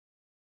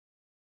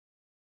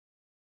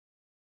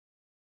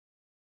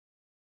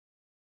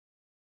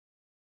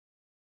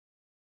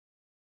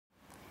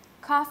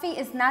Coffee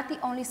is not the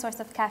only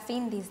source of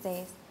caffeine these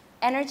days.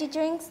 Energy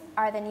drinks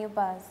are the new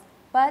buzz,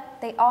 but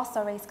they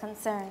also raise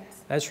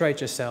concerns. That's right,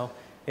 Giselle.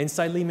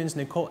 Inside Lehman's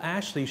Nicole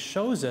Ashley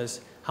shows us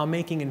how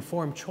making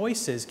informed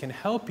choices can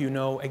help you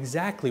know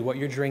exactly what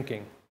you're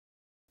drinking.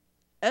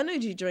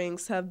 Energy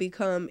drinks have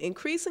become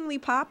increasingly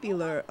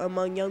popular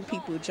among young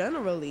people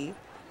generally,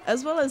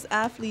 as well as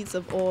athletes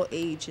of all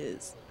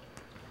ages.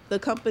 The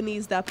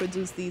companies that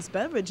produce these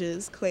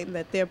beverages claim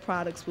that their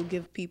products will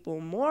give people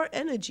more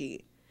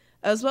energy,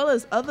 as well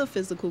as other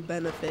physical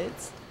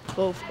benefits,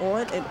 both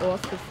on and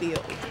off the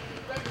field.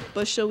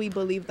 But should we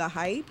believe the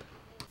hype?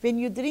 When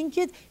you drink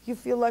it, you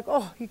feel like,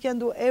 oh, you can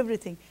do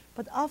everything.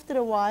 But after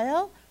a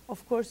while,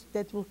 of course,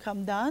 that will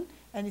come down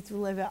and it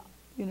will have a,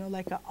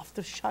 like an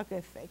aftershock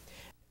effect.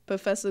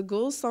 Professor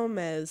Gul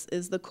Somez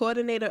is the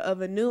coordinator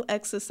of a new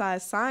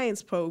exercise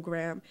science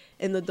program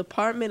in the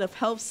Department of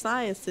Health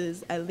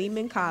Sciences at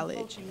Lehman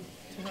College.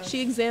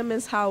 She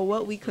examines how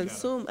what we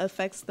consume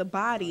affects the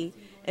body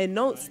and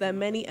notes that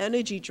many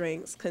energy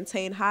drinks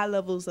contain high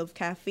levels of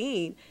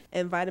caffeine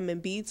and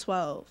vitamin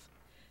B12.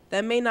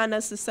 That may not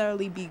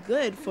necessarily be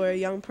good for a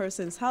young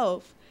person's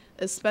health,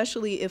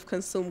 especially if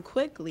consumed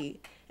quickly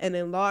and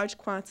in large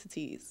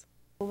quantities.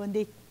 When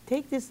they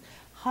take this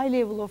high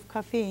level of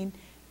caffeine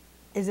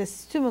as a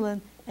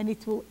stimulant, and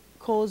it will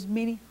cause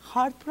many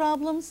heart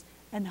problems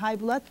and high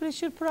blood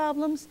pressure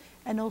problems,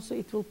 and also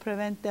it will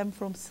prevent them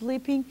from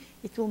sleeping.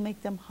 It will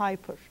make them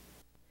hyper.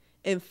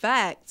 In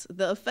fact,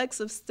 the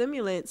effects of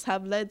stimulants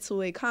have led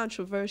to a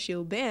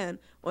controversial ban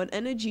on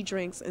energy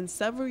drinks in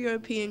several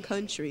European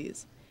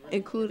countries,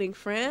 including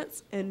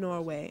France and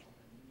Norway.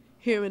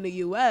 Here in the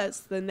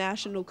U.S., the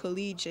National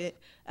Collegiate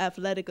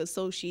Athletic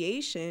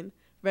Association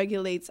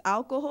regulates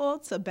alcohol,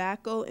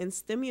 tobacco, and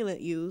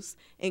stimulant use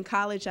in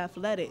college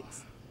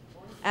athletics.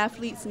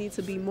 Athletes need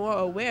to be more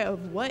aware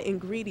of what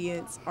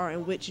ingredients are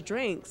in which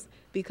drinks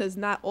because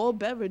not all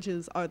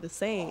beverages are the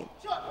same.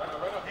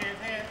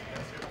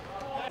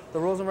 The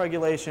rules and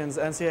regulations,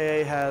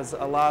 NCAA has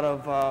a lot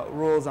of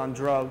rules on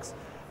drugs,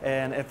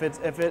 and if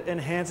it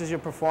enhances your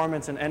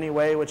performance in any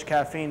way, which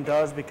caffeine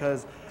does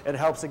because it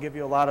helps to give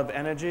you a lot of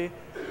energy,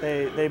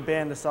 they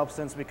ban the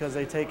substance because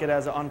they take it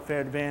as an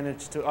unfair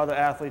advantage to other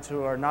athletes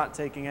who are not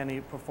taking any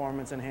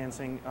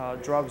performance-enhancing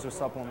drugs or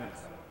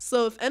supplements.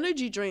 So if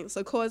energy drinks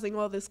are causing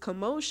all this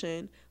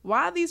commotion,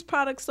 why are these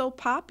products so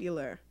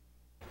popular?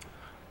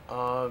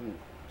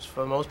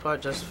 For the most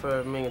part, just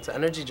for me, it's an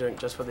energy drink,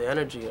 just for the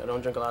energy. I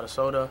don't drink a lot of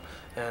soda,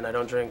 and I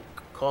don't drink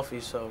coffee,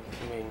 so,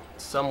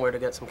 it's somewhere to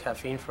get some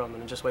caffeine from,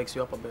 and it just wakes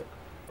you up a bit.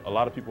 A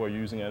lot of people are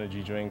using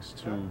energy drinks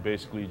to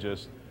basically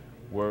just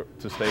work,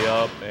 to stay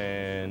up,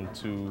 and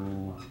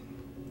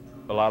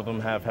a lot of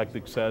them have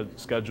hectic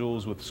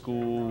schedules with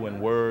school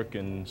and work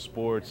and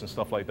sports and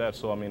stuff like that.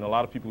 So, a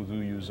lot of people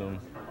do use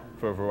them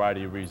for a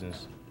variety of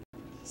reasons.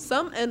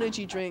 Some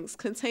energy drinks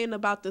contain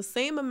about the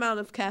same amount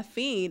of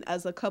caffeine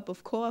as a cup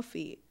of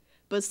coffee,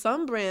 but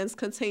some brands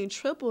contain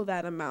triple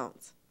that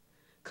amount.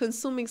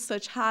 Consuming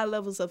such high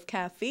levels of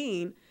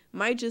caffeine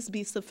might just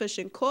be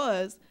sufficient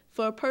cause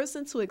for a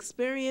person to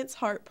experience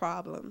heart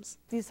problems.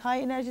 These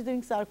high energy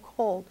drinks are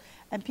cold,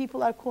 and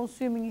people are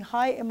consuming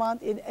high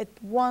amount at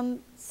one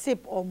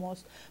sip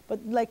almost.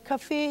 But like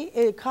coffee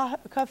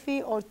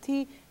or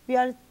tea, we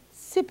are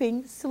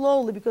sipping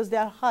slowly because they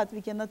are hot.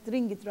 We cannot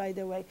drink it right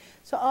away.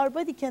 So our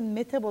body can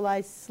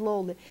metabolize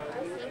slowly.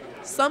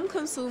 Some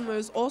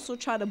consumers also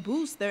try to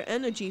boost their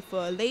energy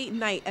for a late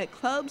night at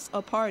clubs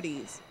or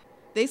parties.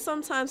 They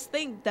sometimes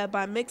think that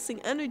by mixing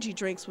energy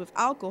drinks with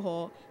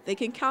alcohol, they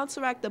can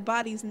counteract the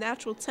body's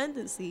natural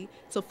tendency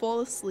to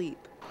fall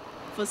asleep.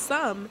 For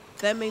some,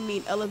 that may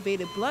mean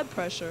elevated blood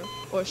pressure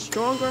or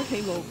stronger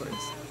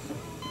hangovers.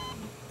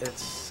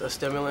 It's a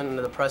stimulant and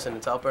a depressant.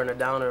 It's upper and a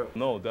downer.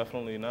 No,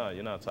 definitely not.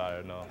 You're not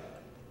tired, no.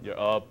 You're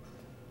up,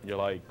 you're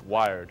like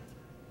wired.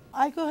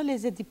 Alcohol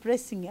has a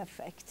depressing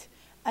effect,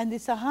 and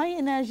these high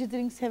energy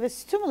drinks have a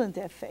stimulant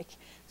effect.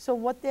 So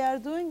what they are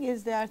doing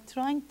is they are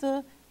trying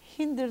to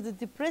hinder the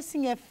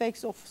depressing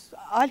effects of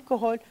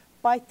alcohol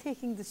by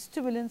taking the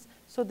stimulants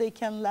so they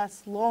can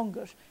last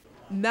longer.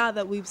 Now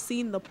that we've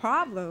seen the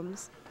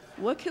problems,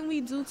 what can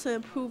we do to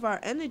improve our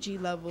energy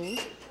levels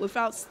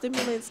without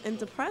stimulants and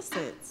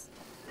depressants?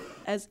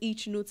 As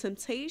each new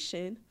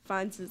temptation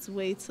finds its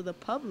way to the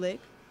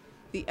public,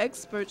 the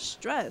experts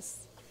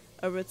stress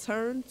a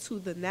return to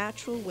the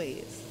natural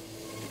ways.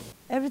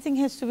 Everything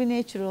has to be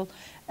natural,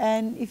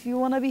 and if you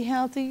want to be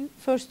healthy,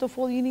 first of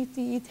all, you need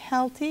to eat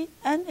healthy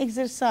and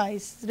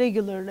exercise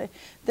regularly.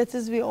 That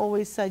is, we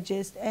always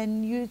suggest,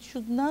 and you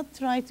should not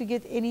try to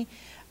get any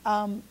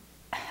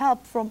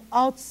help from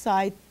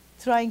outside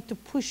trying to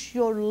push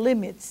your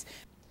limits.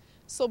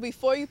 So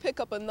before you pick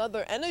up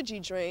another energy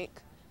drink,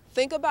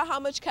 think about how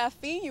much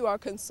caffeine you are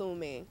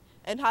consuming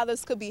and how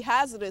this could be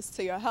hazardous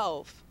to your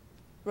health.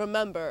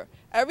 Remember,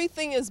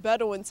 everything is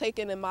better when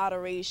taken in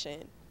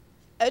moderation.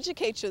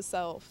 Educate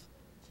yourself.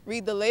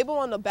 Read the label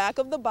on the back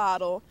of the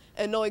bottle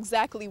and know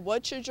exactly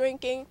what you're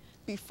drinking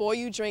before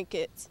you drink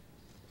it.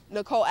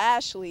 Nicole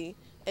Ashley,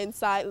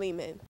 Inside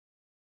Lehman.